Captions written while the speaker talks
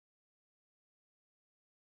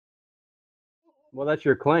Well, that's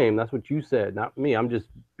your claim. That's what you said, not me. I'm just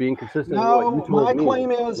being consistent with what you No, told me.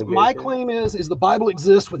 my claim is the Bible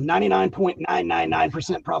exists with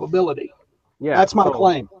 99.999% probability. Yeah. That's my So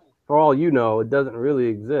claim. for all you know, it doesn't really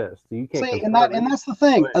exist. You can't See, confirm it. that's the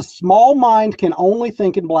thing. But A small mind can only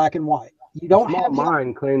think in black and white. You a don't small have the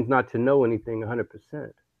mind claims not to know anything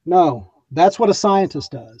 100%. no. That's what a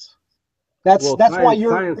scientist does. Well, That's why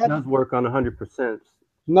you're science that does work on 100%,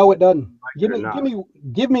 no, it doesn't. like it or not.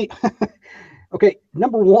 Give me okay,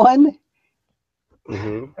 number one.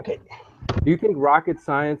 Hmm. Okay. Do you think rocket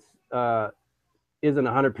science isn't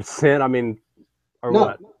 100%? I mean, or No,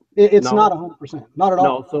 what? it's not No, 100%. Not at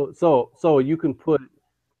no. all. So you can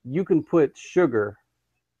put sugar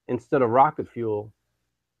instead of rocket fuel,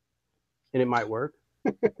 and it might work.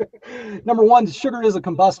 Number one, sugar is a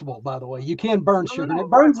combustible, by the way. You can burn No, no, sugar, and no.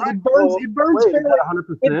 Right, right. Well, wait, is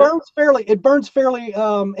that it burns fairly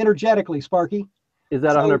energetically, Sparky. Is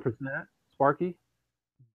that So 100%, Sparky?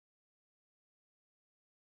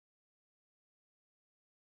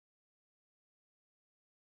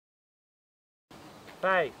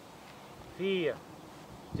 5, 4,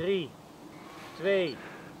 3, 2,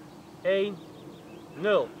 1,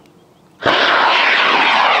 0.